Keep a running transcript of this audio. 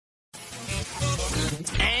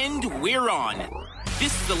we're on.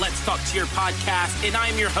 This is the Let's Talk Cheer podcast, and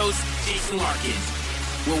I'm your host, Jason Larkin,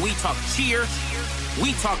 where we talk cheer,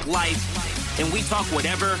 we talk life, and we talk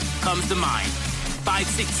whatever comes to mind. 5,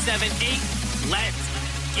 6, 7, 8, let's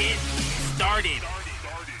get started.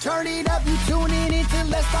 Turn it up, you tuning into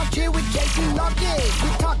Let's Talk Cheer with Jason Larkin.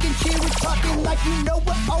 We're talking cheer, we're talking like you know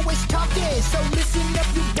we're always talking. So listen up,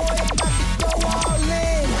 you boy, about to go all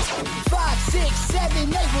in. 5, 6, 7,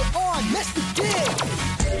 8, we're on, let's begin.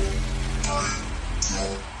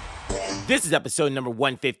 This is episode number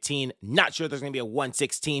 115. Not sure there's going to be a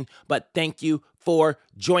 116, but thank you for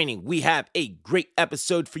joining. We have a great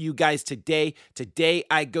episode for you guys today. Today,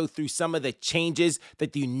 I go through some of the changes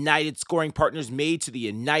that the United Scoring Partners made to the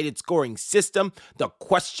United Scoring system. The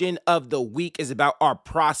question of the week is about our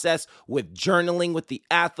process with journaling with the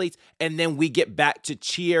athletes, and then we get back to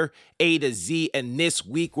cheer A to Z, and this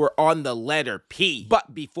week we're on the letter P.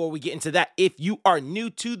 But before we get into that, if you are new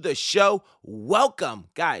to the show, welcome.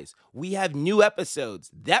 Guys, we have new episodes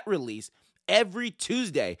that release every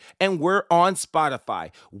Tuesday, and we're on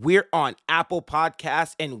Spotify, we're on Apple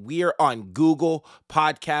Podcasts, and we're on Google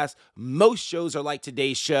Podcasts. Most shows are like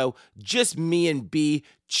today's show, just me and B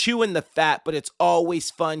chewing the fat, but it's always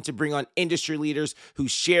fun to bring on industry leaders who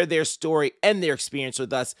share their story and their experience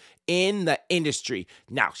with us in the industry.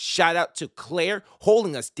 Now, shout out to Claire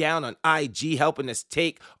holding us down on IG, helping us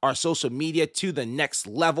take our social media to the next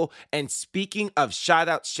level. And speaking of shout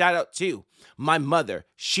out to my mother,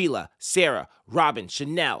 Sheila, Sarah, Robin,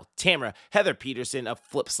 Chanel, Tamara, Heather Peterson of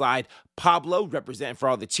Flipslide, Pablo, representing for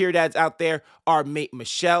all the cheer dads out there, our mate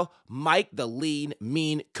Michelle, Mike, the lean,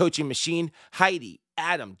 mean coaching machine, Heidi,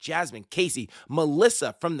 Adam, Jasmine, Casey,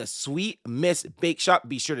 Melissa from the Sweet Miss Bake Shop.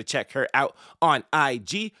 Be sure to check her out on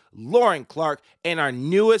IG. Lauren Clark, and our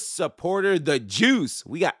newest supporter, The Juice.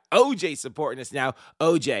 We got OJ supporting us now.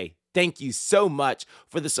 OJ, thank you so much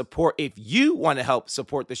for the support. If you want to help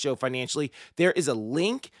support the show financially, there is a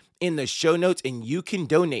link in the show notes, and you can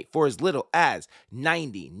donate for as little as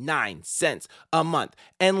 99 cents a month.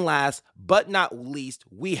 And last but not least,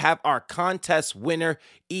 we have our contest winner,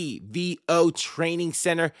 EVO Training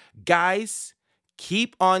Center. Guys,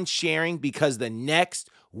 keep on sharing because the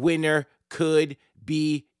next winner could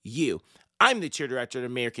be you. I'm the cheer director at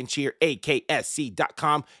American Cheer,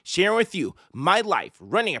 AKSC.com, sharing with you my life,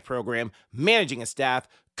 running a program, managing a staff,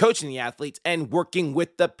 coaching the athletes, and working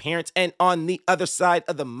with the parents. And on the other side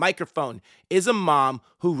of the microphone is a mom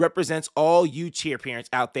who represents all you cheer parents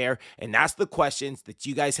out there and asks the questions that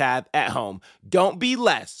you guys have at home. Don't be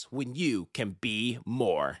less when you can be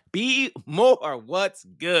more. Be more. What's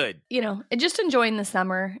good? You know, just enjoying the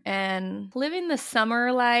summer and living the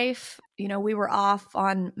summer life. You know, we were off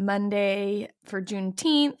on Monday for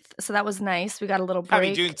Juneteenth, so that was nice. We got a little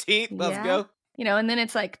break. Happy Juneteenth. Let's go. You know, and then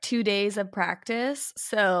it's like 2 days of practice.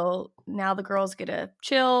 So now the girls get to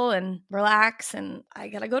chill and relax, and I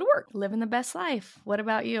got to go to work, living the best life. What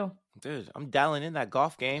about you? Dude, I'm dialing in that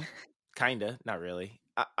golf game. Kinda, not really.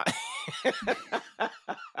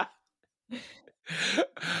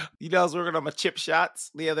 You know, I was working on my chip shots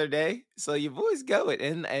the other day. So your boy's going.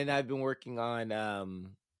 And I've been working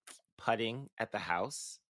on putting at the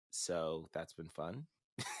house. So that's been fun.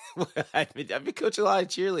 I've been coaching a lot of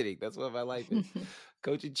cheerleading. That's what my life is.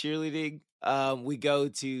 Coaching cheerleading. We go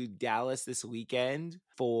to Dallas this weekend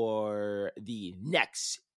for the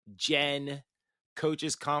Next Gen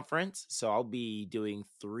Coaches Conference. So I'll be doing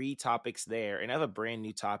 3 topics there. And I have a brand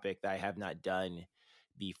new topic that I have not done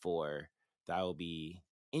before that I will be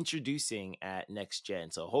introducing at Next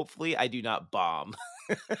Gen. So hopefully I do not bomb.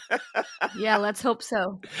 Yeah, let's hope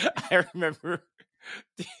so. I remember,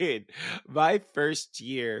 dude, my first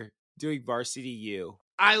year doing Varsity U,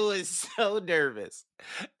 I was so nervous.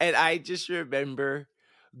 And I just remember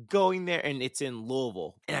going there, and it's in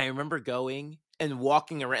Louisville. And I remember going and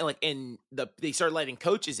walking around, like, and they started letting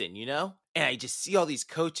coaches in, you know? And I just see all these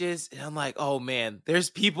coaches, and I'm like, oh man, there's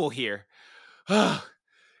people here.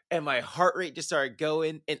 And my heart rate just started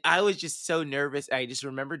going, and I was just so nervous. I just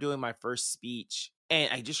remember doing my first speech,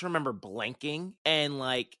 and I just remember blanking and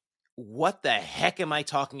like, what the heck am I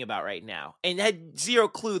talking about right now? And I had zero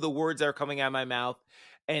clue the words that are coming out of my mouth.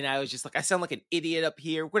 And I was just like, I sound like an idiot up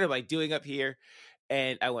here. What am I doing up here?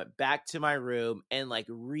 And I went back to my room and like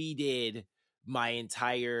redid my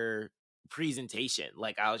entire presentation.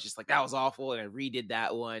 Like I was just like, that was awful. And I redid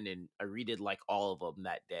that one, and I redid like all of them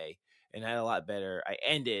that day. And I had a lot better. I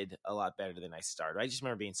ended a lot better than I started. I just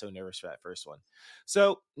remember being so nervous for that first one.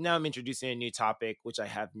 So now I'm introducing a new topic, which I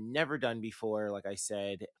have never done before. Like I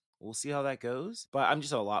said, we'll see how that goes. But I'm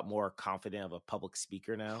just a lot more confident of a public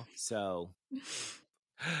speaker now. So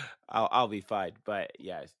I'll be fine. But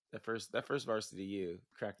yeah, that first varsity you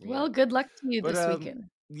cracked me Well, up. good luck to you But this weekend.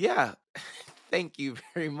 yeah. Thank you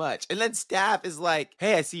very much. And then staff is like,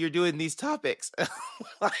 "Hey, I see you're doing these topics."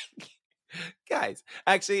 Like, guys,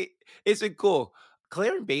 actually, it's been cool.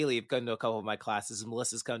 Claire and Bailey have come to a couple of my classes, and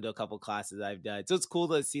Melissa's come to a couple of classes I've done. So it's cool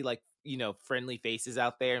to see like, friendly faces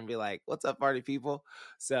out there and be like, "What's up, party people?"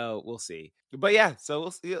 So we'll see. But yeah, so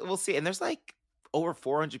we'll see. And there's like over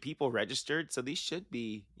 400 people registered, so these should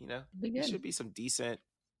be, Be these good. should be some decent.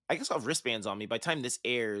 I guess I'll have wristbands on me. By the time this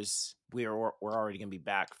airs, we're already gonna be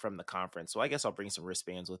back from the conference. So I guess I'll bring some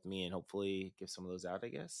wristbands with me and hopefully give some of those out, I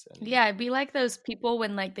guess. And Yeah, it'd be like those people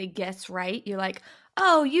when like they guess right. You're like,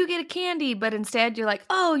 oh, you get a candy, but instead you're like,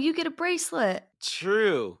 oh, you get a bracelet.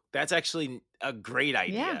 True. That's actually a great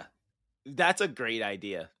idea. Yeah. That's a great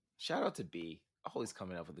idea. Shout out to B. Always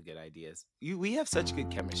coming up with the good ideas. We have such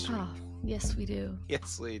good chemistry. Oh, yes, we do.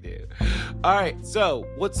 Yes, we do. All right. So,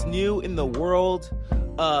 what's new in the world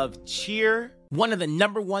of cheer? One of the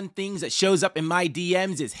number one things that shows up in my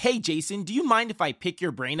DMs is, "Hey, Jason, do you mind if I pick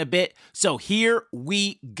your brain a bit?" So here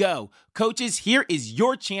we go. Coaches, here is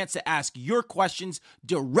your chance to ask your questions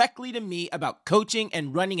directly to me about coaching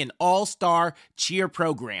and running an all-star cheer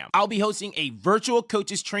program. I'll be hosting a virtual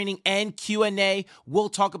coaches training and Q&A. We'll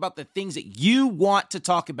talk about the things that you want to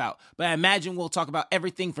talk about, but I imagine we'll talk about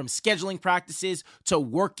everything from scheduling practices to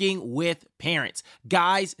working with parents.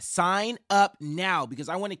 Guys, sign up now because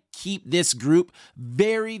I want to keep this group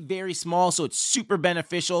very, very small, so it's super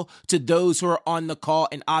beneficial to those who are on the call,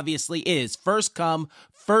 and obviously it is first come,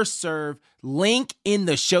 first serve. Link in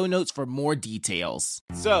the show notes for more details.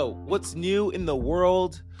 So, what's new in the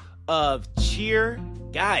world of cheer?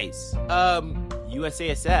 Guys,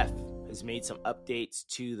 USASF has made some updates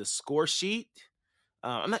to the score sheet.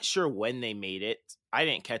 I'm not sure when they made it. I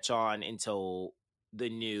didn't catch on until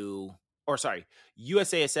USASF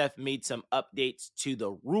made some updates to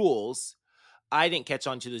the rules. I didn't catch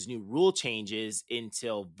on to those new rule changes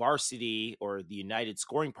until Varsity, or the United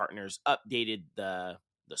Scoring Partners, updated the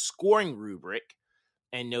scoring rubric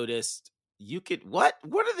and noticed what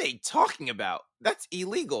are they talking about? That's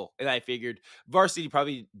illegal. And I figured Varsity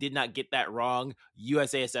probably did not get that wrong.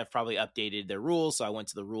 USASF probably updated their rules. So I went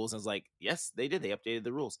to the rules and was like, yes, they did. They updated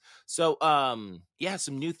the rules. So,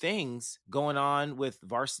 some new things going on with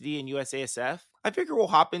Varsity and USASF. I figure we'll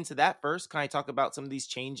hop into that first. Can I talk about some of these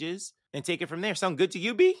changes and take it from there? Sound good to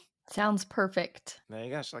you, B? Sounds perfect. There you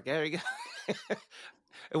go. She's like, there you go.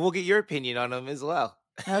 And we'll get your opinion on them as well.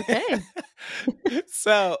 Okay.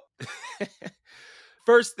 So,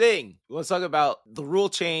 first thing, let's talk about the rule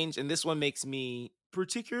change. And this one makes me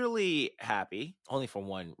particularly happy, only for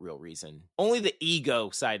one real reason. Only the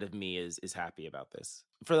ego side of me is happy about this.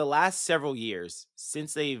 For the last several years,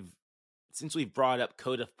 since we've brought up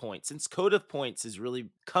Code of Points, since Code of Points has really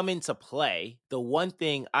come into play, the one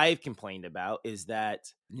thing I've complained about is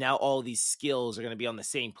that now all these skills are going to be on the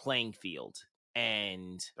same playing field.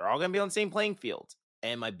 And they're all going to be on the same playing field.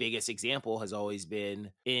 And my biggest example has always been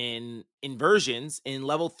in inversions in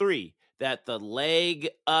level 3, that the leg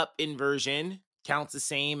up inversion counts the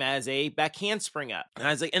same as a back handspring up. And I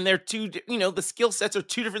was like, and they're the skill sets are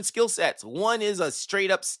two different skill sets. One is a straight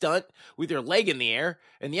up stunt with your leg in the air,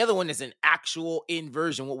 and the other one is an actual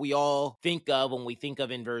inversion, what we all think of when we think of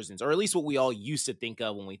inversions, or at least what we all used to think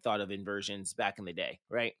of when we thought of inversions back in the day,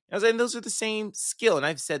 right? I was like, those are the same skill, and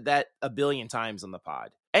I've said that a billion times on the pod.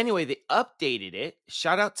 Anyway, they updated it.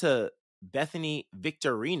 Shout out to Bethany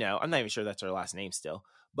Victorino. I'm not even sure that's her last name still,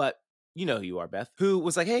 but you know who you are, Beth, who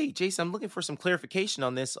was like, "Hey, Jason, I'm looking for some clarification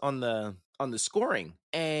on this, on the scoring."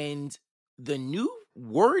 And the new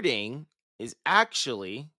wording is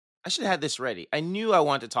actually, I should have had this ready. I knew I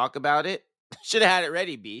wanted to talk about it. Should have had it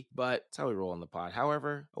ready, B, but that's how we roll on the pod.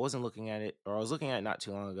 However, I wasn't looking at it, or I was looking at it not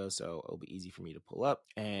too long ago, so it'll be easy for me to pull up.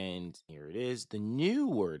 And here it is. The new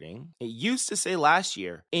wording, it used to say last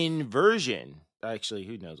year, inversion. Actually,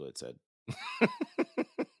 who knows what it said?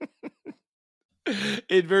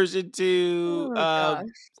 Inversion to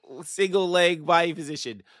single leg body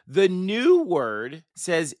position. The new word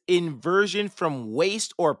says inversion from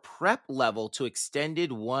waist or prep level to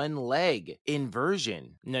extended one leg.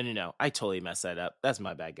 Inversion. No. I totally messed that up. That's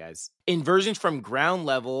my bad, guys. Inversion from ground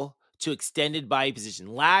level to extended body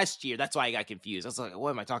position. Last year, that's why I got confused. I was like, what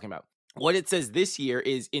am I talking about? What it says this year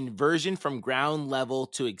is inversion from ground level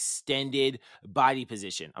to extended body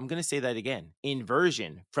position. I'm going to say that again.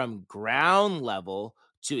 Inversion from ground level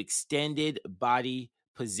to extended body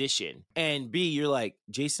position. And B, you're like,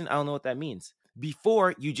 Jason, I don't know what that means.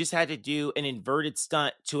 Before, you just had to do an inverted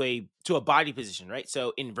stunt to a body position, right?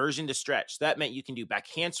 So inversion to stretch. That meant you can do back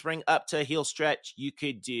handspring up to heel stretch. You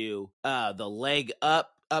could do the leg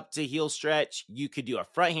up up to heel stretch. You could do a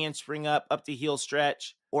front handspring up to heel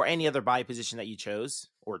stretch, or any other body position that you chose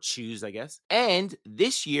or choose, I guess. And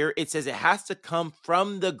this year it says it has to come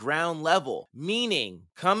from the ground level, meaning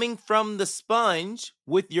coming from the sponge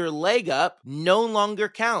with your leg up no longer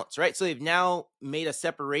counts, right? So they've now made a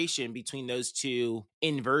separation between those two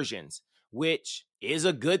inversions, which is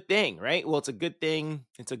a good thing, right? Well, it's a good thing.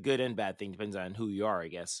 It's a good and bad thing. Depends on who you are, I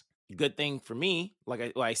guess. Good thing for me,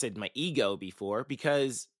 like I said, my ego before,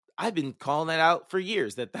 because I've been calling that out for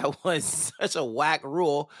years, that was such a whack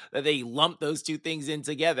rule that they lumped those two things in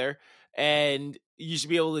together. And you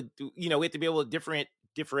should be able to, we have to be able to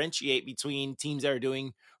differentiate between teams that are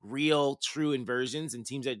doing real, true inversions and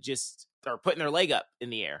teams that just are putting their leg up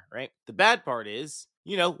in the air, right? The bad part is,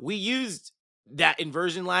 we used that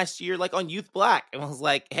inversion last year, like on Youth Black. And I was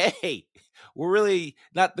like, hey, we're really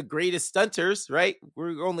not the greatest stunters, right?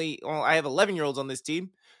 I have 11-year-olds on this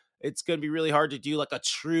team. It's going to be really hard to do like a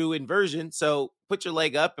true inversion. So put your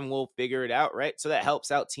leg up and we'll figure it out, right? So that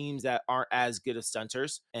helps out teams that aren't as good of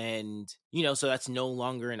stunters. And, so that's no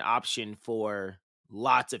longer an option for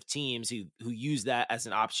lots of teams who use that as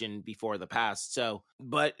an option before the past. So,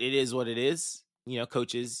 but it is what it is.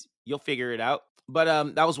 Coaches, you'll figure it out.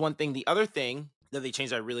 But that was one thing. The other thing that they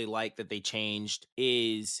changed, I really like that they changed,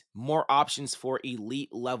 is more options for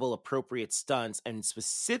elite level appropriate stunts, and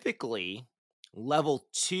specifically level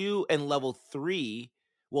 2 and level 3.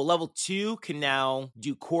 Well, level 2 can now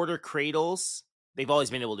do quarter cradles. They've always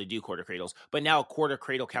been able to do quarter cradles, but now a quarter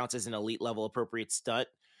cradle counts as an elite level appropriate stunt.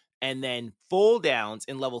 And then full downs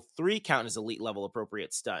in level 3 count as elite level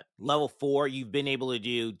appropriate stunt. Level 4, you've been able to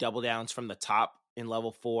do double downs from the top in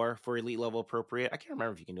level 4 for elite level appropriate. I can't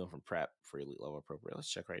remember if you can do it from prep for elite level appropriate. Let's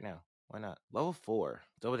check right now. Why not? Level 4,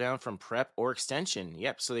 double down from prep or extension.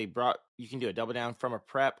 Yep. So you can do a double down from a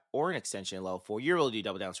prep or an extension in level 4. You're able to do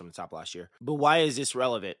double downs from the top last year. But why is this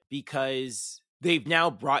relevant? Because they've now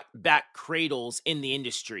brought back cradles in the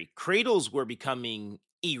industry. Cradles were becoming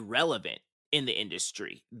irrelevant in the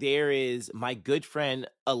industry. There is my good friend,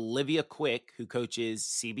 Olivia Quick, who coaches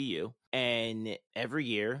CBU. And every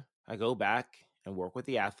year I go back and work with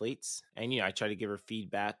the athletes. And, I try to give her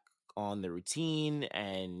feedback on the routine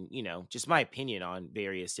and, just my opinion on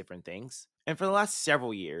various different things. And for the last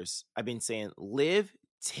several years, I've been saying, Liv,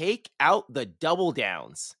 take out the double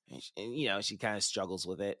downs. And, she kind of struggles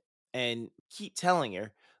with it. And keep telling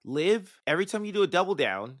her, Liv, every time you do a double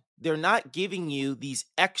down, they're not giving you these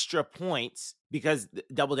extra points because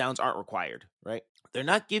double downs aren't required, right? They're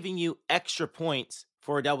not giving you extra points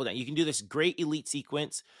for a double down. You can do this great elite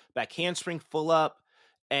sequence, back handspring full up,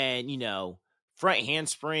 and, front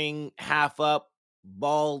handspring half up,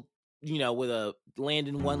 ball, with a land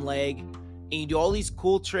in one leg, and you do all these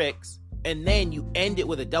cool tricks, and then you end it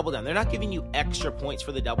with a double down. They're not giving you extra points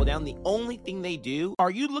for the double down. The only thing they do.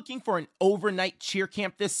 Are you looking for an overnight cheer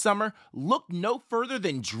camp this summer? Look no further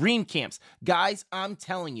than Dream Camps. Guys, I'm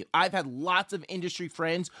telling you, I've had lots of industry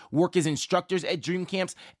friends work as instructors at Dream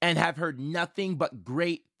Camps and have heard nothing but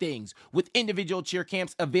great things. With individual cheer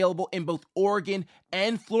camps available in both Oregon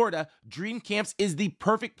and Florida, Dream Camps is the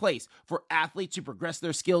perfect place for athletes to progress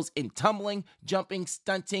their skills in tumbling, jumping,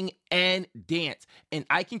 stunting, and dance. And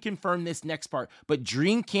I can confirm this next part, but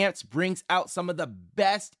Dream Camps brings out some of the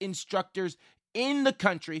best instructors in the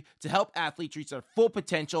country to help athletes reach their full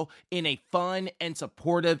potential in a fun and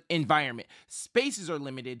supportive environment. Spaces are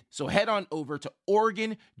limited, so head on over to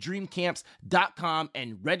OregonDreamCamps.com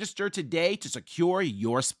and register today to secure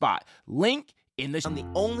your spot. Link in the. The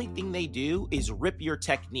only thing they do is rip your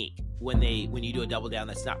technique when you do a double down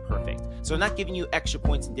that's not perfect. So they're not giving you extra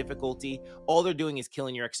points in difficulty. All they're doing is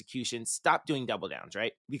killing your execution. Stop doing double downs,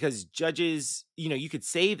 right? Because judges, you could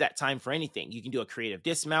save that time for anything. You can do a creative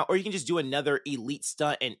dismount, or you can just do another elite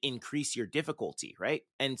stunt and increase your difficulty, right?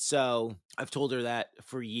 And so I've told her that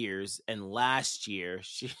for years. And last year,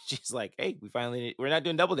 she's like, hey, we're not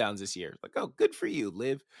doing double downs this year. Like, oh, good for you,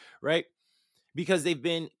 Liv, right? Because they've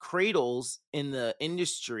been cradles in the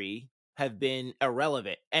industry have been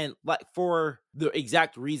irrelevant. And like for the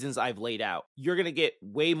exact reasons I've laid out, you're going to get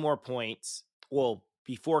way more points. Well,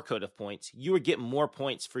 before code of points, you would get more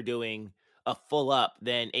points for doing a full up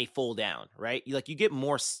than a full down, right? You get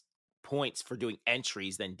more points for doing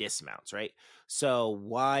entries than dismounts, right? So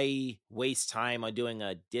why waste time on doing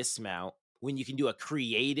a dismount when you can do a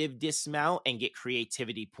creative dismount and get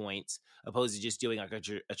creativity points, opposed to just doing like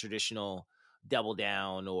a traditional double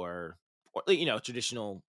down or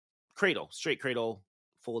traditional cradle, straight cradle,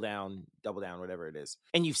 full down, double down, whatever it is.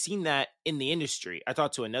 And you've seen that in the industry. I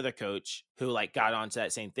talked to another coach who got onto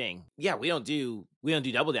that same thing. Yeah, we don't do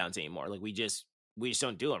double downs anymore. We just we just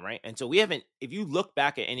don't do them, right? And so we haven't, if you look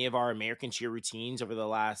back at any of our American cheer routines over the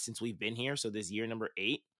last, since we've been here, so this year number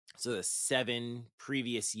 8, so the 7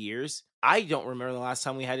 previous years, I don't remember the last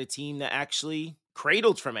time we had a team that actually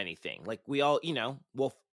cradled from anything. Like we all,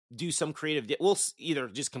 we'll do some creative, we'll either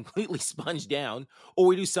just completely sponge down or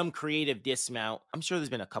we do some creative dismount. I'm sure there's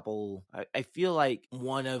been a couple, I feel like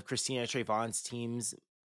one of Christina Trayvon's teams,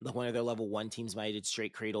 one of their level 1 teams might have did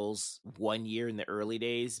straight cradles one year in the early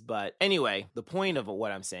days. But anyway, the point of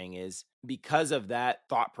what I'm saying is because of that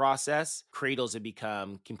thought process, cradles have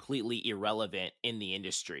become completely irrelevant in the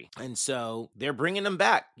industry. And so they're bringing them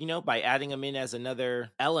back, by adding them in as another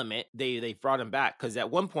element. They brought them back because at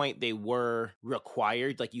one point they were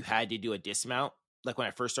required, like you had to do a dismount. Like when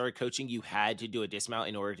I first started coaching, you had to do a dismount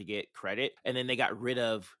in order to get credit. And then they got rid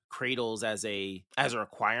of cradles as a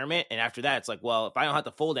requirement. And after that, it's like, well, if I don't have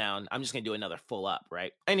to full down, I'm just going to do another full up,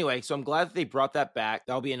 right? Anyway, so I'm glad that they brought that back.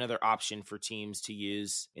 That'll be another option for teams to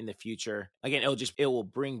use in the future. Again, it will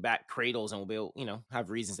bring back cradles and we'll be able,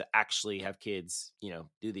 have reasons to actually have kids,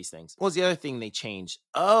 do these things. What was the other thing they changed?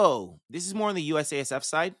 Oh, this is more on the USASF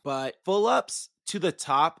side, but full ups to the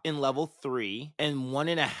top in level 3 and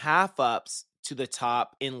 1.5 ups to the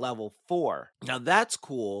top in level 4. Now that's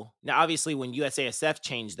cool. Now, obviously when USASF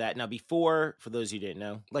changed that, now before, for those who didn't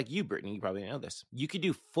know, like you, Brittany, you probably didn't know this, you could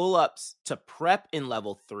do full ups to prep in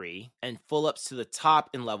level 3 and full ups to the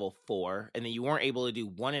top in level 4. And then you weren't able to do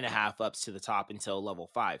 1.5 ups to the top until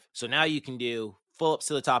level 5. So now you can do full ups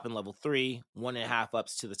to the top in level 3, 1.5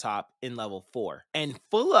 ups to the top in level 4. And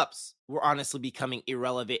full ups were honestly becoming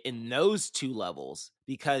irrelevant in those 2 levels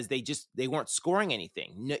because they weren't scoring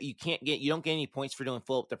anything. No, you don't get any points for doing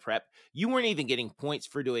full up to prep. You weren't even getting points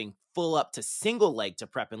for doing full up to single leg to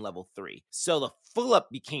prep in level 3. So the full up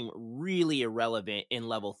became really irrelevant in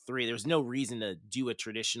level 3. There's no reason to do a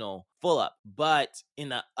traditional full up, but in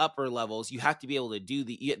the upper levels, you have to be able to do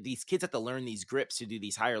these kids have to learn these grips to do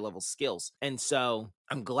these higher level skills. And so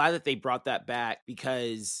I'm glad that they brought that back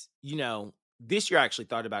because, this year I actually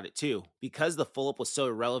thought about it too. Because the full up was so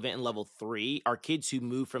irrelevant in level 3, our kids who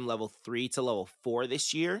moved from level 3 to level 4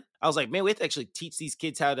 this year, I was like, man, we have to actually teach these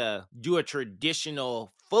kids how to do a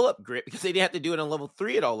traditional full up grip because they didn't have to do it on level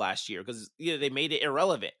 3 at all last year because they made it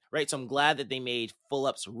irrelevant, right? So I'm glad that they made full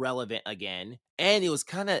ups relevant again. And it was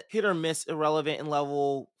kind of hit or miss irrelevant in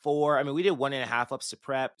level 4. I mean, we did 1.5 ups to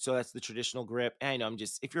prep. So that's the traditional grip. And I know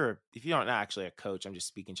if you're not actually a coach, I'm just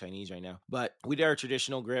speaking Chinese right now, but we did our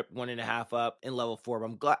traditional grip 1.5 up in level 4. But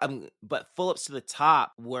I'm glad, but full ups to the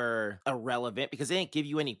top were irrelevant because they didn't give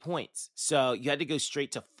you any points. So you had to go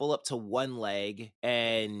straight to full up to one leg.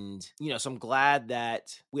 And, so I'm glad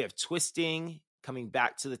that we have twisting coming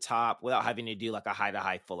back to the top without having to do like a high to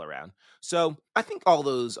high full around. So I think all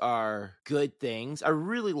those are good things. I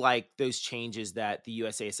really like those changes that the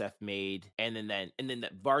USASF made and then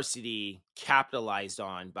that varsity capitalized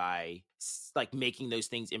on by like making those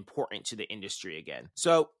things important to the industry again.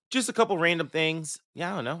 So just a couple random things.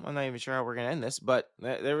 Yeah, I don't know. I'm not even sure how we're going to end this, but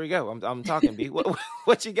there we go. I'm talking, B.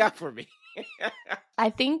 What you got for me? I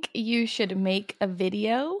think you should make a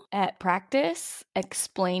video at practice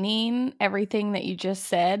explaining everything that you just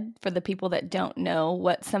said for the people that don't know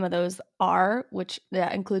what some of those are, which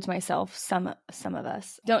that includes myself. Some of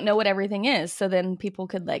us don't know what everything is. So then people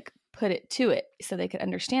could like put it to it so they could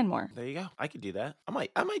understand more. There you go. I could do that. I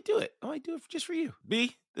might do it. I might do it just for you.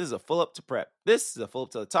 B, this is a full up to prep. This is a full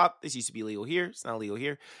up to the top. This used to be legal here. It's not legal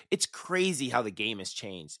here. It's crazy how the game has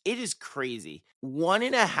changed. It is crazy.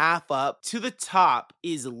 1.5 up to the top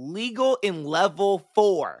is legal in level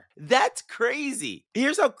 4. That's crazy.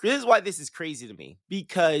 This is why this is crazy to me.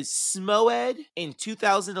 Because SMOED in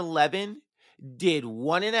 2011 did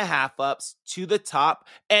 1.5 ups to the top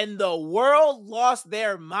and the world lost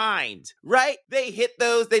their mind, right? They hit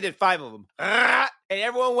those. They did 5 of them. And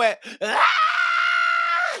everyone went, ah!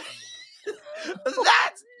 That's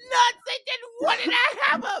nuts. They did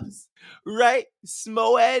 1.5 ups, right?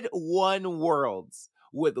 SMOED won worlds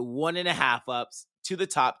with 1.5 ups to the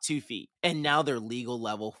top 2 feet. And now they're legal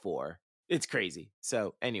level 4. It's crazy.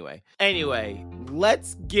 So anyway,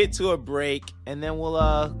 let's get to a break and then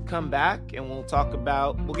we'll come back and we'll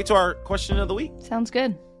get to our question of the week. Sounds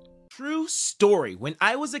good. True story. When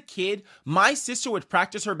I was a kid, my sister would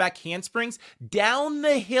practice her back handsprings down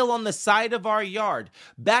the hill on the side of our yard.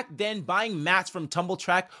 Back then, buying mats from Tumble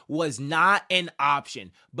Track was not an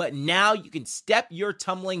option. But now you can step your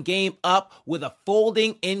tumbling game up with a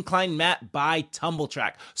folding incline mat by Tumble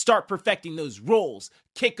Track. Start perfecting those rolls,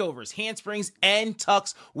 kickovers, handsprings, and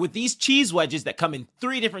tucks with these cheese wedges that come in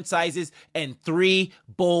 3 different sizes and 3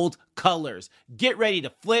 bold colors. Get ready to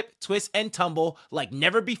flip, twist, and tumble like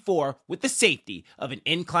never before with the safety of an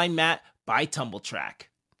incline mat by Tumble Track.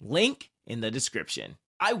 Link in the description.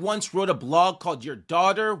 I once wrote a blog called Your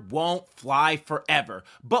Daughter Won't Fly Forever,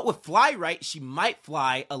 but with Fly Right, she might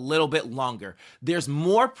fly a little bit longer. There's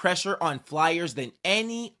more pressure on flyers than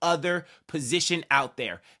any other position out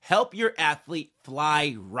there. Help your athlete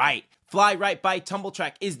fly right. Fly Right by Tumble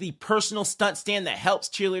Track is the personal stunt stand that helps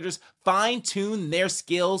cheerleaders fine-tune their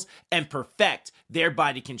skills and perfect their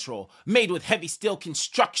body control. Made with heavy steel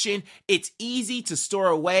construction, it's easy to store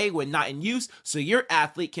away when not in use, so your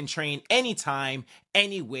athlete can train anytime,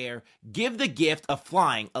 anywhere. Give the gift of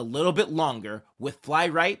flying a little bit longer with Fly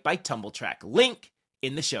Right by Tumble Track. Link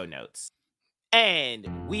in the show notes.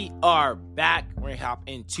 And we are back. We're going to hop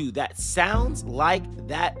into that sounds like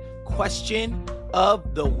that question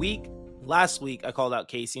of the week. Last week, I called out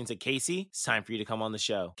Casey and said, Casey, it's time for you to come on the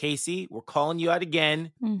show. Casey, we're calling you out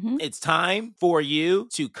again. It's time for you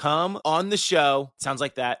to come on the show. Sounds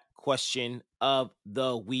like that question of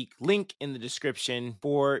the week. Link in the description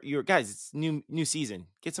for your guys. It's new season.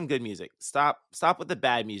 Get some good music. Stop with the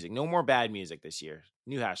bad music. No more bad music this year.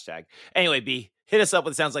 New hashtag. Anyway, B, hit us up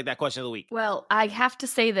with sounds like that question of the week. Well, I have to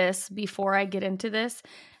say this before I get into this.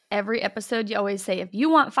 Every episode, you always say, if you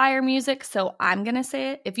want fire music, so I'm going to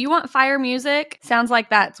say it. If you want fire music, sounds like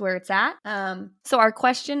that's where it's at. So our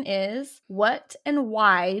question is, what and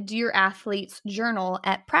why do your athletes journal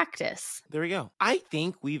at practice? There we go. I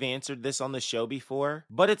think we've answered this on the show before,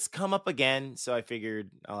 but it's come up again, so I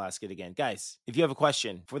figured I'll ask it again. Guys, if you have a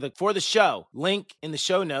question for the show, link in the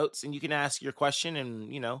show notes, and you can ask your question,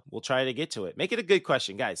 and, we'll try to get to it. Make it a good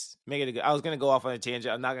question, guys. Make it a good. I was going to go off on a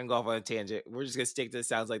tangent. I'm not going to go off on a tangent. We're just going to stick to the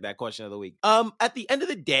sounds like that question of the week. At the end of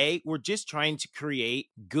the day, we're just trying to create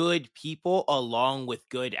good people along with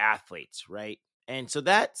good athletes, right? And so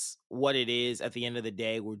that's what it is at the end of the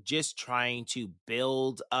day. We're just trying to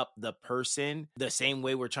build up the person the same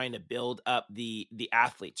way we're trying to build up the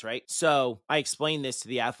athletes, right? So I explained this to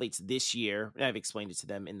the athletes this year, and I've explained it to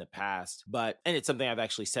them in the past, and it's something I've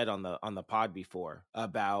actually said on the pod before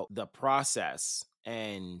about the process.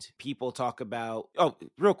 And people talk about,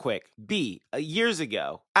 real quick, B, years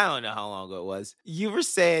ago, I don't know how long ago it was, you were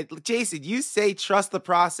saying, Jason, you say trust the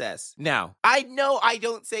process. Now, I know I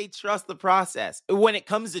don't say trust the process when it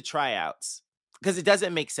comes to tryouts, because it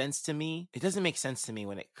doesn't make sense to me. It doesn't make sense to me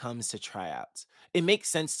when it comes to tryouts. It makes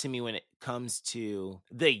sense to me when it comes to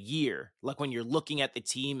the year. Like when you're looking at the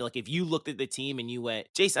team, like if you looked at the team and you went,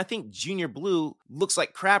 Jason, I think Junior Blue looks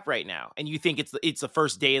like crap right now. And you think it's the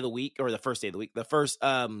first day of the week, or the first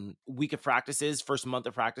week of practices, first month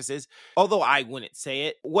of practices. Although I wouldn't say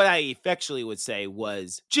it, what I effectually would say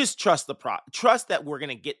was just trust trust that we're going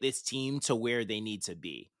to get this team to where they need to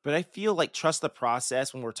be. But I feel like trust the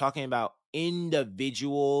process when we're talking about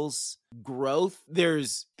individuals' growth,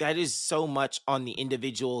 that is so much on the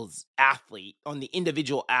individual athlete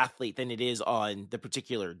than it is on the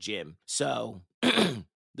particular gym. So the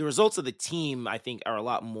results of the team, I think, are a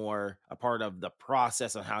lot more a part of the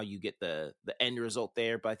process on how you get the end result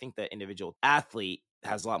there. But I think the individual athlete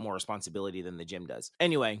has a lot more responsibility than the gym does.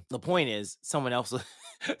 Anyway, the point is,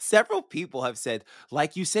 several people have said,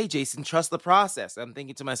 like you say, Jason, trust the process. I'm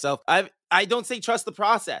thinking to myself, I don't say trust the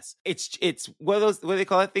process. It's what do they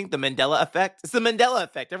call that thing? The Mandela effect? It's the Mandela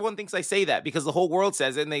effect. Everyone thinks I say that because the whole world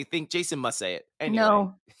says it and they think Jason must say it. Anyway.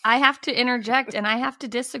 No, I have to interject and I have to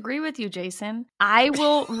disagree with you, Jason. I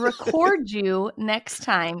will record you next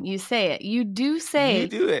time you say it. You do say You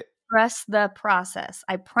do it. Trust the process.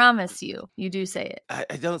 I promise you do say it.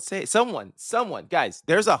 I don't say it. Someone, guys,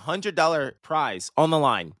 there's $100 prize on the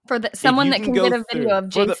line. For someone that can get a video of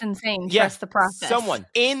Jason saying trust the process. Someone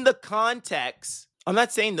in the context. I'm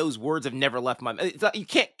not saying those words have never left my mouth.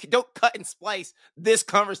 Don't cut and splice this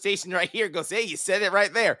conversation right here. Go say, hey, you said it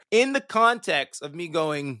right there. In the context of me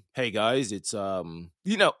going, hey guys, it's, in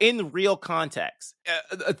the real context,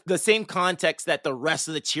 the same context that the rest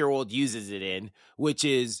of the cheer world uses it in, which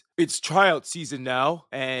is it's tryout season now.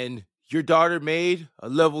 And your daughter made a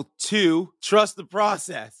level 2. Trust the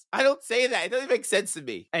process. I don't say that. It doesn't make sense to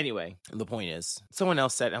me. Anyway, the point is, someone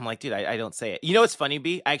else said, I'm like, dude, I don't say it. You know what's funny,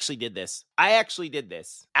 B? I actually did this.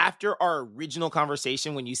 After our original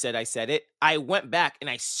conversation, when you said I said it, I went back and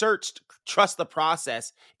I searched trust the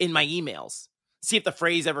process in my emails. See if the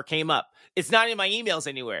phrase ever came up. It's not in my emails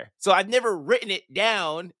anywhere. So I've never written it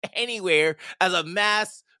down anywhere as a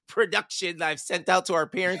mass production that I've sent out to our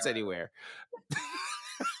parents anywhere.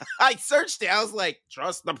 I searched it. I was like,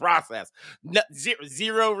 trust the process.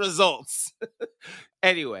 Zero results.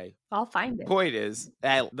 Anyway. I'll find it. Point is,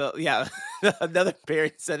 another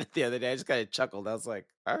parent said it the other day. I just kind of chuckled. I was like,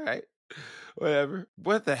 all right, whatever.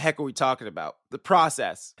 What the heck are we talking about? The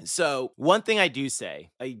process. So one thing I do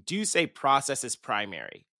say process is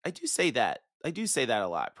primary. I do say that. I do say that a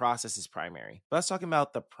lot. Process is primary. But I was talking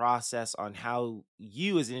about the process on how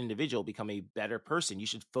you as an individual become a better person. You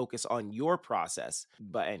should focus on your process.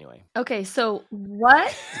 But anyway. Okay, so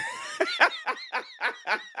what?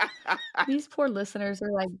 These poor listeners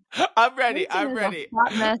are like, I'm ready. Jason I'm is a ready.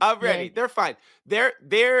 hot mess I'm ready. today. They're fine.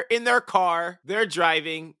 They're in their car. They're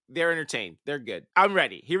driving. They're entertained. They're good. I'm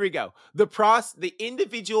ready. Here we go. The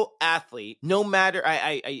individual athlete, no matter,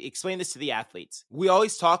 I explain this to the athletes. We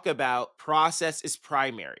always talk about process is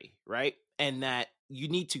primary, right? And that you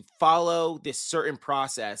need to follow this certain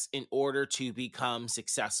process in order to become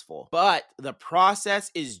successful. But the process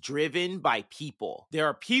is driven by people. There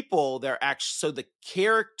are people that are actually, so the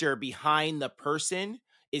character behind the person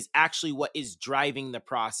is actually what is driving the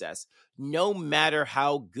process. No matter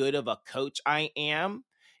how good of a coach I am,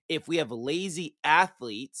 if we have lazy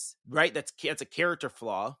athletes, right? That's a character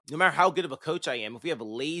flaw. No matter how good of a coach I am, if we have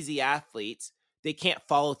lazy athletes, they can't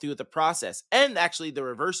follow through with the process. And actually, the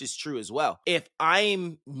reverse is true as well. If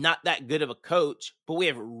I'm not that good of a coach, but we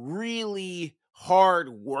have really hard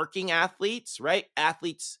working athletes, right?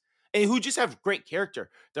 Athletes and who just have great character.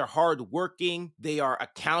 They're hardworking. They are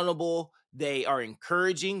accountable. They are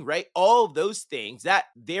encouraging, right? All of those things, that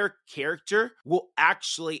their character will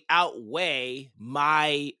actually outweigh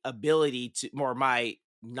my ability to, or my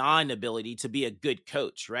non-ability to be a good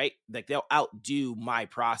coach, right? Like they'll outdo my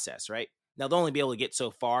process, right? Now they'll only be able to get so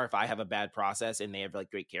far if I have a bad process and they have like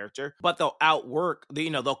great character, but they'll outwork,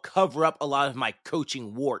 they'll cover up a lot of my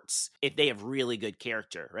coaching warts if they have really good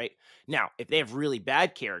character, right? Now, if they have really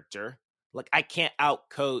bad character, like I can't out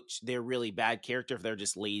coach their really bad character if they're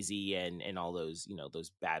just lazy and all those, those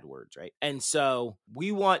bad words, right? And so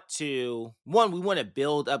we want to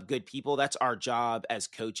build up good people. That's our job as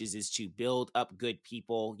coaches, is to build up good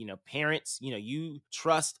people. Parents, you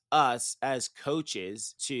trust us as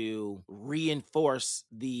coaches to reinforce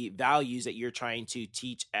the values that you're trying to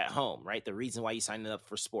teach at home, right? The reason why you signed up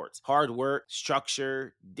for sports: hard work,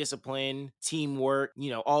 structure, discipline, teamwork,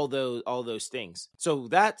 all those things. So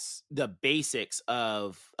that's the basics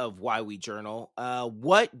of why we journal.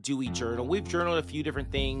 What do we journal? We've journaled a few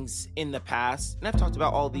different things in the past, and I've talked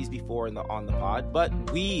about all these before on the pod, but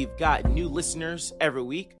we've got new listeners every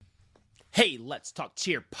week. Hey, Let's Talk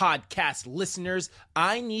Cheer podcast listeners,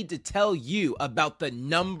 I need to tell you about the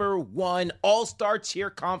 #1 All-Star Cheer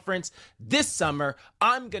Conference this summer.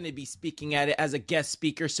 I'm going to be speaking at it as a guest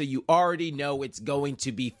speaker, so you already know it's going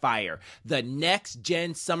to be fire. The Next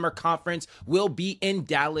Gen Summer Conference will be in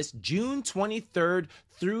Dallas, June 23rd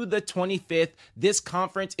through the 25th. This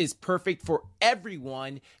conference is perfect for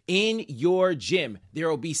everyone in your gym. There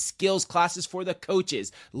will be skills classes for the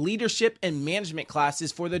coaches, leadership and management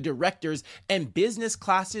classes for the directors, and business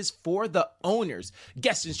classes for the owners.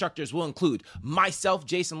 Guest instructors will include myself,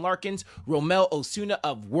 Jason Larkins, Romel Osuna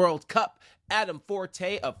of World Cup, Adam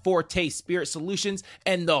Forte of Forte Spirit Solutions,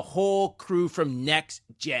 and the whole crew from Next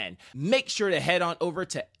Gen. Make sure to head on over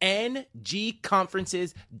to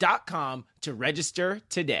ngconferences.com to register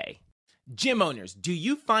today. Gym owners, do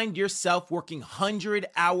you find yourself working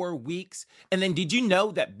 100-hour weeks? And then did you know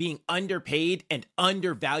that being underpaid and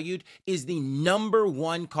undervalued is the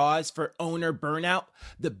 #1 cause for owner burnout?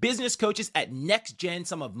 The business coaches at Next Gen,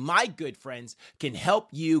 some of my good friends, can help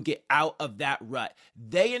you get out of that rut.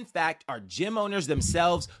 They, in fact, are gym owners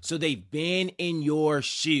themselves, so they've been in your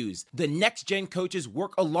shoes. The Next Gen coaches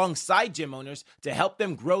work alongside gym owners to help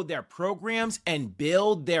them grow their programs and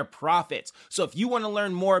build their profits. So if you want to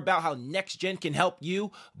learn more about how Next Gen can help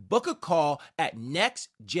you, book a call at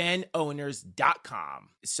nextgenowners.com.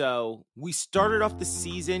 So we started off the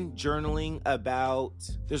season journaling about,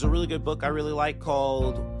 there's a really good book I really like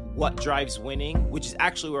called What Drives Winning, which is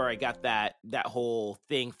actually where I got that whole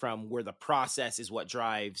thing from, where the process is what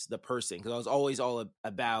drives the person. Because I was always all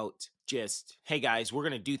about just, hey guys, we're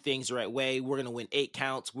going to do things the right way. We're going to win 8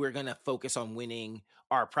 counts. We're going to focus on winning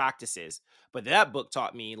our practices. But that book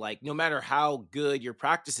taught me, like, no matter how good your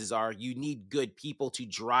practices are, you need good people to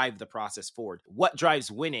drive the process forward. What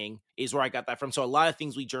Drives Winning is where I got that from. So a lot of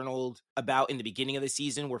things we journaled about in the beginning of the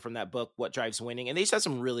season were from that book, What Drives Winning. And they just have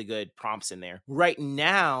some really good prompts in there. Right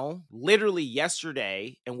now, literally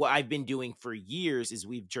yesterday, and what I've been doing for years is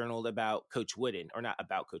we've journaled about Coach Wooden, or not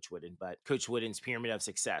about Coach Wooden, but Coach Wooden's Pyramid of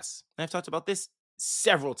Success. And I've talked about this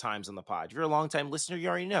several times on the pod. If you're a longtime listener, you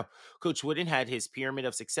already know. Coach Wooden had his Pyramid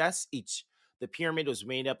of Success. The pyramid was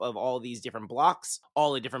made up of all these different blocks.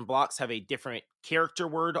 All the different blocks have a different character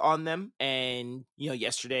word on them. And,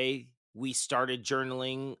 yesterday we started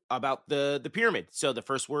journaling about the pyramid. So the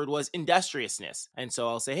first word was industriousness. And so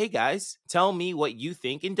I'll say, hey guys, tell me what you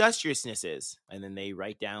think industriousness is. And then they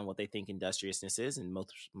write down what they think industriousness is. And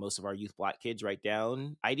most of our youth block kids write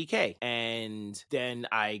down IDK. And then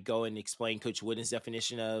I go and explain Coach Wooden's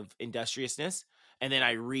definition of industriousness. And then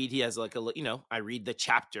I read, he has like I read the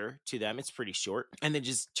chapter to them. It's pretty short. And then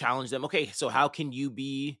just challenge them. Okay, so how can you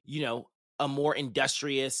be, a more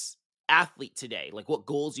industrious athlete today? Like, what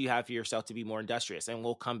goals do you have for yourself to be more industrious? And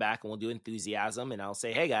we'll come back and we'll do enthusiasm. And I'll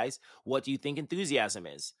say, hey guys, what do you think enthusiasm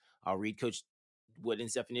is? I'll read Coach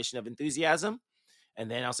Wooden's definition of enthusiasm. And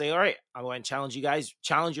then I'll say, all right, I want to challenge you guys.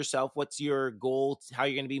 Challenge yourself. What's your goal? How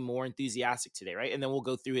you're going to be more enthusiastic today, right? And then we'll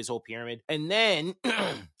go through his whole pyramid. And then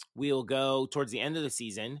we'll go towards the end of the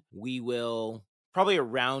season. We will probably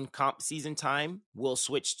around comp season time, we'll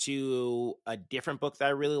switch to a different book that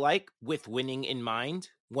I really like, With Winning in Mind.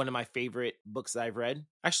 One of my favorite books that I've read.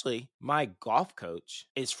 Actually, my golf coach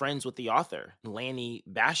is friends with the author, Lanny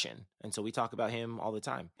Bashan. And so we talk about him all the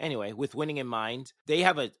time. Anyway, With Winning in Mind, they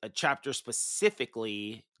have a chapter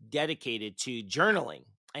specifically dedicated to journaling.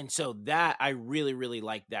 And so that, I really, really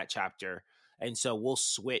like that chapter. And so we'll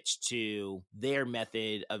switch to their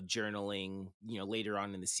method of journaling, later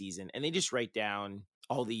on in the season. And they just write down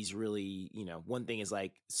all these really, one thing is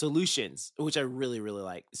like solutions, which I really, really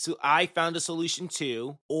like. So I found a solution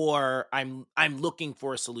to, or I'm looking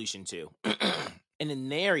for a solution to. And in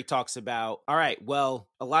there, he talks about, all right, well,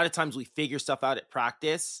 a lot of times we figure stuff out at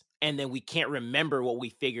practice and then we can't remember what we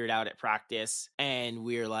figured out at practice. And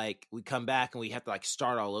we're like, we come back and we have to like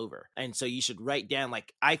start all over. And so you should write down,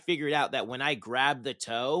 like, I figured out that when I grab the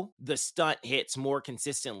toe, the stunt hits more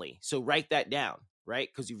consistently. So write that down. Right?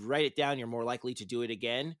 Because you write it down, you're more likely to do it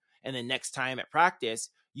again. And then next time at practice,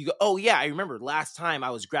 you go, oh yeah, I remember last time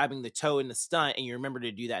I was grabbing the toe in the stunt, and you remember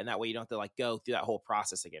to do that. And that way you don't have to like go through that whole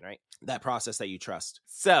process again, right? That process that you trust.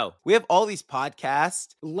 So we have all these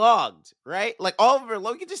podcasts logged, right? Like all of them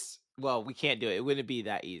are we can't do it. It wouldn't be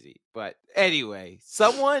that easy. But anyway,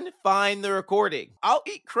 someone find the recording. I'll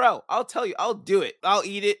eat crow. I'll tell you, I'll do it. I'll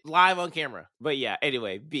eat it live on camera. But yeah,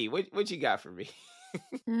 anyway, B, what you got for me?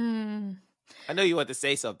 I know you want to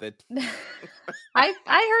say something. I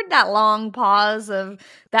heard that long pause of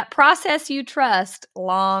that process you trust.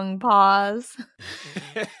 Long pause.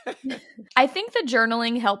 I think the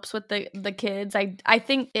journaling helps with the kids. I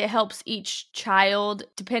think it helps each child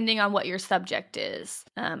depending on what your subject is.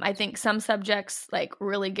 I think some subjects like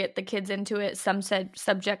really get the kids into it. Some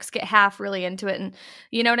subjects get half really into it. And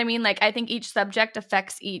you know what I mean? Like I think each subject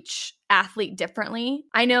affects each athlete differently.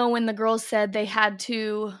 I know when the girls said they had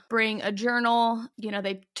to bring a journal,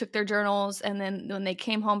 they took their journals, and then when they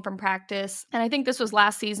came home from practice, and I think this was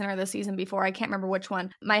last season or the season before, I can't remember which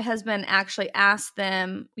one, my husband actually asked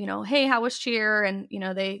them, hey, how was cheer? And,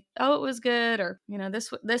 it was good. Or,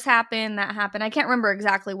 this happened, that happened. I can't remember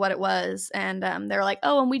exactly what it was. And they're like,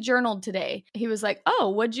 oh, and we journaled today. He was like, oh,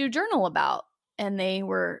 what'd you journal about? And they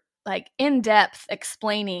were like in depth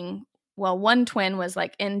explaining. Well, one twin was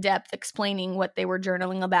like in depth explaining what they were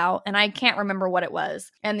journaling about, and I can't remember what it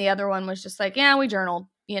was. And the other one was just like, yeah, we journaled,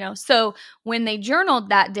 So when they journaled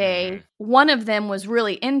that day, one of them was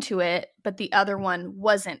really into it, but the other one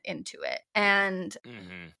wasn't into it. And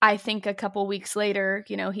I think a couple weeks later,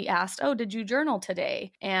 he asked, oh, did you journal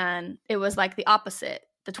today? And it was like the opposite.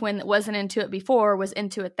 The twin that wasn't into it before was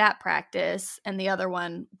into it that practice, and the other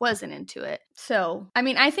one wasn't into it. So, I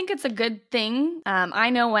mean, I think it's a good thing.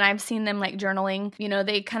 I know when I've seen them like journaling,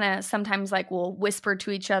 they kind of sometimes like will whisper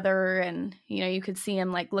to each other, and, you could see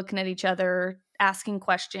them like looking at each other, asking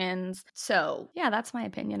questions. So yeah, that's my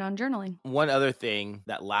opinion on journaling. One other thing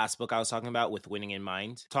that last book I was talking about, With Winning in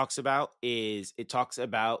Mind, talks about is it talks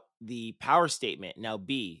about the power statement. Now,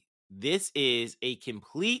 B, this is a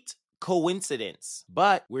complete coincidence,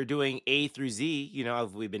 but we're doing A through Z,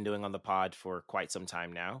 we've been doing on the pod for quite some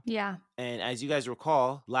time now. Yeah. And as you guys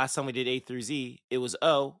recall, last time we did A through Z, it was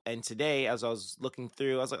O. And today, as I was looking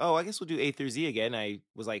through, I was like, oh, I guess we'll do A through Z again. I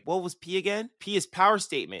was like, what was P again? P is power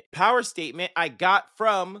statement. Power statement I got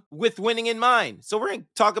from With Winning in Mind. So we're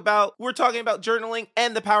talking about journaling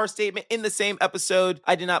and the power statement in the same episode.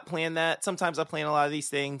 I did not plan that. Sometimes I plan a lot of these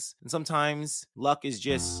things, and sometimes luck is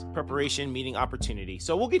just preparation meeting opportunity.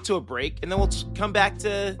 So we'll get to a break, and then we'll come back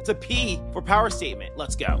to P for power statement.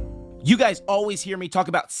 Let's go. You guys always hear me talk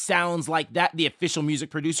about Sounds Like That, the official music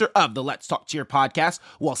producer of the Let's Talk Cheer podcast.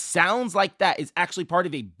 Well, Sounds Like That is actually part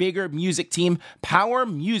of a bigger music team, Power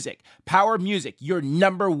Music. Power Music, your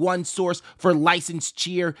number one source for licensed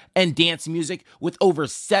cheer and dance music with over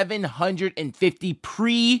 750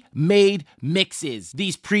 pre-made mixes.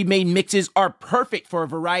 These pre-made mixes are perfect for a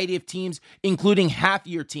variety of teams, including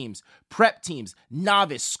half-year teams, prep teams,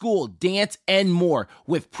 novice, school, dance, and more,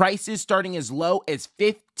 with prices starting as low as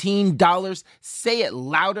 $15. Say it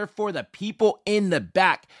louder for the people in the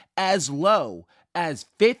back. As low as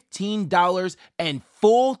 $15, and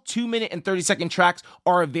full 2-minute and 30-second tracks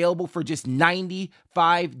are available for just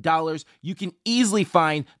 $95. You can easily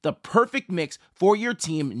find the perfect mix for your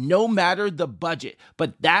team, no matter the budget.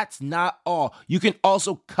 But that's not all. You can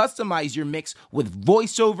also customize your mix with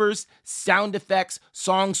voiceovers, sound effects,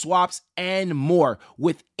 song swaps, and more.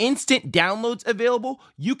 With instant downloads available,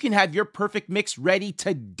 you can have your perfect mix ready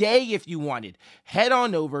today if you wanted. Head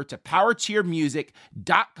on over to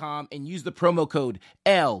powercheermusic.com and use the promo code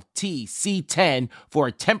LTC10 for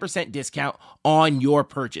a 10% discount on your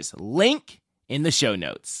purchase. Link in the show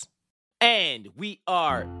notes. And we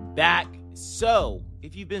are back. So,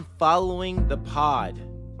 if you've been following the pod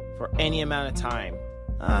for any amount of time,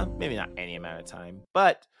 maybe not any amount of time,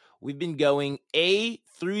 but we've been going A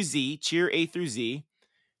through Z, cheer A through Z.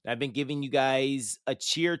 I've been giving you guys a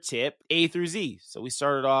cheer tip, A through Z. So we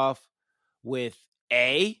started off with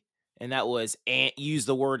A, and that was use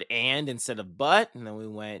the word and instead of but. And then we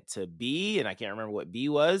went to B, and I can't remember what B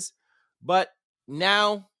was. But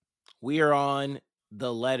now we are on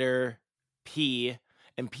the letter P,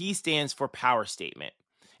 and P stands for power statement.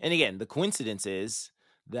 And again, the coincidence is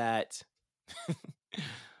that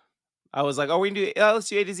I was like, oh, let's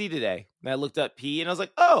do A to Z today. And I looked up P, and I was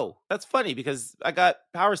like, oh, that's funny because I got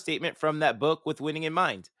power statement from that book with winning in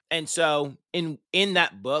mind. And so in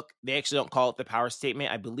that book, they actually don't call it the power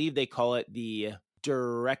statement. I believe they call it the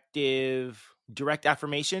direct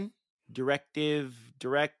affirmation,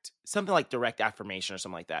 something like direct affirmation or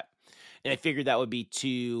something like that. And I figured that would be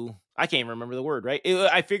I can't even remember the word, right?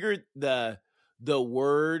 I figured the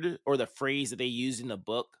word or the phrase that they used in the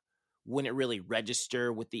book wouldn't really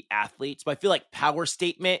register with the athletes. But I feel like power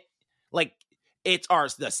statement, like it's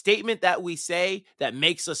the statement that we say that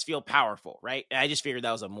makes us feel powerful, right? And I just figured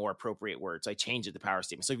that was a more appropriate word. So I changed it to power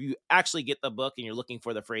statement. So if you actually get the book and you're looking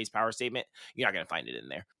for the phrase power statement, you're not going to find it in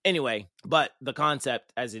there. Anyway, but the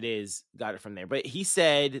concept as it is, got it from there. But he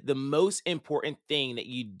said the most important thing that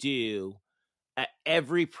you do at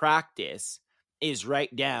every practice is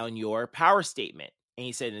write down your power statement. And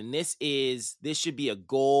he said, and this should be a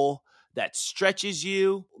goal that stretches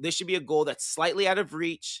you. This should be a goal that's slightly out of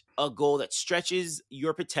reach, a goal that stretches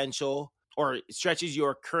your potential or stretches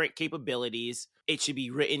your current capabilities. It should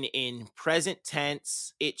be written in present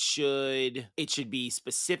tense. It should be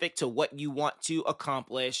specific to what you want to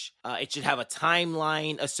accomplish. It should have a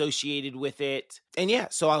timeline associated with it. And yeah,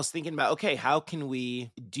 so I was thinking about, okay, how can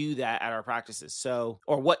we do that at our practices? So,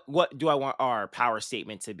 or what do I want our power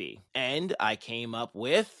statement to be? And I came up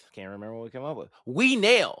with, can't remember what we came up with. We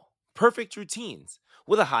nail perfect routines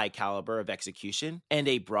with a high caliber of execution and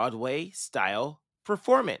a Broadway style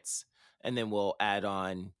performance. And then we'll add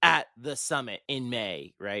on at the summit in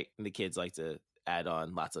May, right? And the kids like to add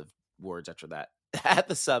on lots of words after that. At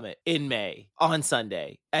the summit in May on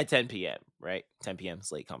Sunday at 10 p.m., right? 10 p.m.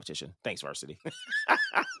 slate competition. Thanks, varsity.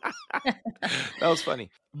 That was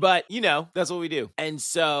funny. But, that's what we do. And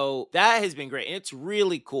so that has been great. And it's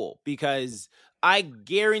really cool because I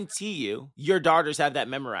guarantee you your daughters have that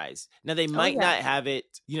memorized. Now, they might not have it,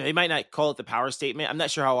 they might not call it the power statement. I'm not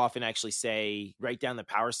sure how often I actually say, write down the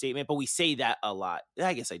power statement, but we say that a lot.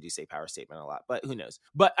 I guess I do say power statement a lot, but who knows?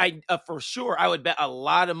 But I, for sure, I would bet a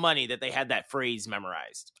lot of money that they had that phrase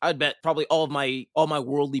memorized. I'd bet probably all my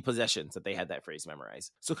worldly possessions that they had that phrase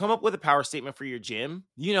memorized. So come up with a power statement for your gym.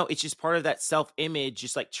 It's just part of that self-image,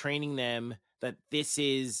 just like training them that this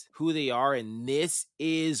is who they are and this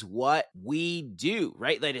is what we do,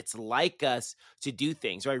 right? That it's like us to do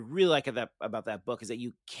things. What I really like about that book is that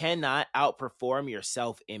you cannot outperform your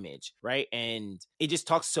self-image, right? And it just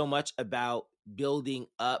talks so much about building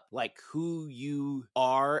up like who you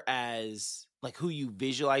are as, like who you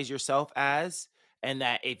visualize yourself as, and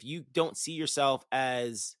that if you don't see yourself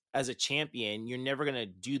as a champion, you're never going to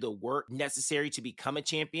do the work necessary to become a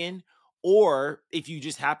champion. Or if you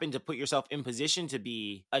just happen to put yourself in position to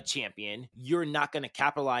be a champion, you're not going to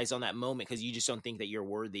capitalize on that moment because you just don't think that you're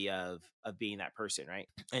worthy of being that person, right?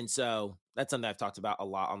 And so that's something I've talked about a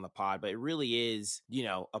lot on the pod, but it really is,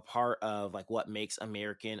 a part of like what makes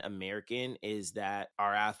American is that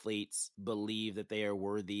our athletes believe that they are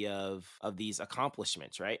worthy of these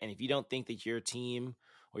accomplishments, right? And if you don't think that your team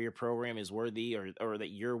or your program is worthy or that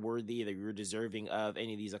you're worthy, that you're deserving of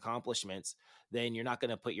any of these accomplishments, then you're not going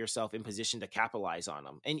to put yourself in position to capitalize on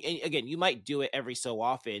them. And again, you might do it every so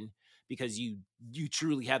often because you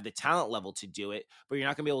truly have the talent level to do it, but you're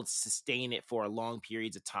not going to be able to sustain it for long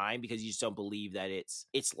periods of time because you just don't believe that it's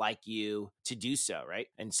like you to do so, right?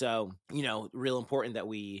 And so, real important that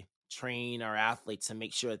we train our athletes to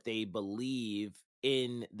make sure that they believe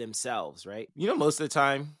in themselves, right? Most of the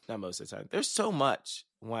time, not most of the time, there's so much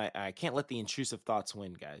why I can't let the intrusive thoughts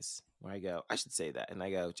win, guys. Where I go, I should say that. And I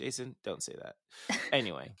go, Jason, don't say that.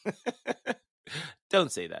 Anyway,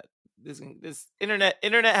 don't say that. This internet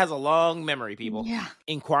has a long memory, people. Yeah.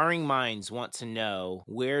 Inquiring minds want to know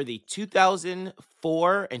where the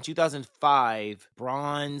 2004 and 2005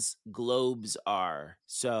 bronze globes are.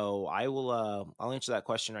 So I'll answer that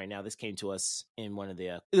question right now. This came to us in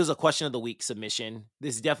it was a question of the week submission.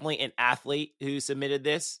 This is definitely an athlete who submitted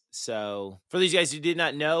this. So for these guys who did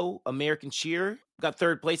not know, American cheer got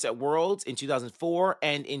third place at Worlds in 2004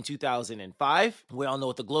 and in 2005. We all know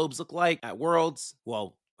what the globes look like at Worlds.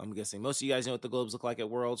 Well, I'm guessing most of you guys know what the globes look like at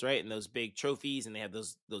Worlds, right? And those big trophies, and they have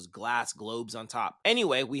those glass globes on top.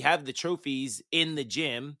 Anyway, we have the trophies in the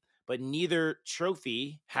gym, but neither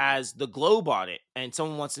trophy has the globe on it. And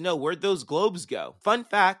someone wants to know, where'd those globes go? Fun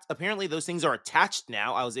fact, apparently those things are attached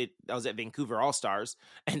now. I was at Vancouver All-Stars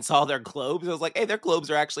and saw their globes. I was like, hey, their globes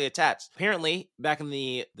are actually attached. Apparently, back in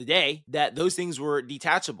the day, that those things were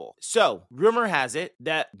detachable. So, rumor has it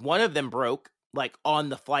that one of them broke, like on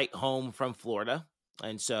the flight home from Florida.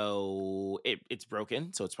 And so it's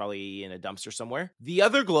broken. So it's probably in a dumpster somewhere. The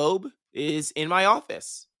other globe is in my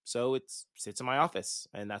office. So it sits in my office,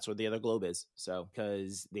 and that's where the other globe is. So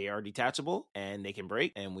because they are detachable and they can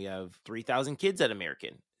break, and we have 3,000 kids at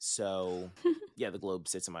American. So yeah, the globe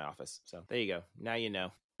sits in my office. So there you go. Now you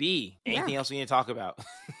know. B, anything else we need to talk about?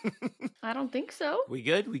 I don't think so. We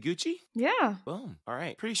good? We Gucci? Yeah. Boom. All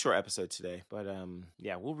right. Pretty short episode today, but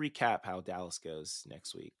yeah, we'll recap how Dallas goes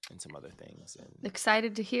next week and some other things. And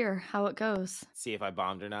Excited to hear how it goes. see if I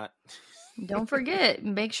bombed or not. Don't forget,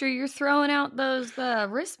 make sure you're throwing out those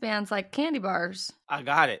wristbands like candy bars. I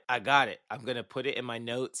got it. I'm going to put it in my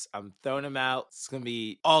notes. I'm throwing them out. It's going to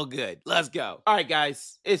be all good. Let's go. All right,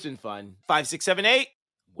 guys. It's been fun. 5, 6, 7, 8.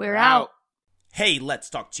 We're out. Hey, Let's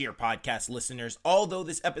Talk Cheer podcast listeners. Although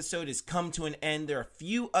this episode has come to an end, there are a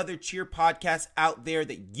few other cheer podcasts out there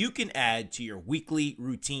that you can add to your weekly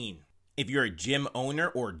routine. If you're a gym owner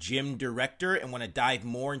or gym director and want to dive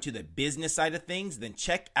more into the business side of things, then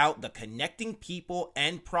check out the Connecting People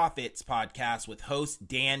and Profits podcast with host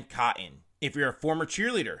Dan Cotton. If you're a former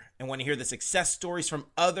cheerleader and want to hear the success stories from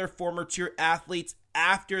other former cheer athletes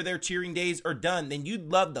after their cheering days are done, then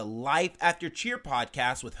you'd love the Life After Cheer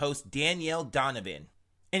podcast with host Danielle Donovan.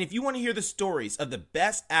 And if you want to hear the stories of the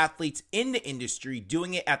best athletes in the industry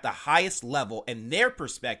doing it at the highest level and their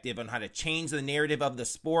perspective on how to change the narrative of the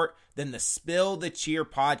sport, then the Spill the Cheer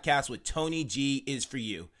podcast with Tony G is for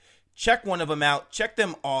you. Check one of them out, check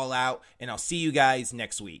them all out, and I'll see you guys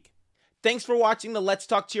next week. Thanks for watching the Let's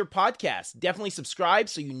Talk Cheer podcast. Definitely subscribe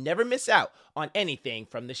so you never miss out on anything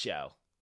from the show.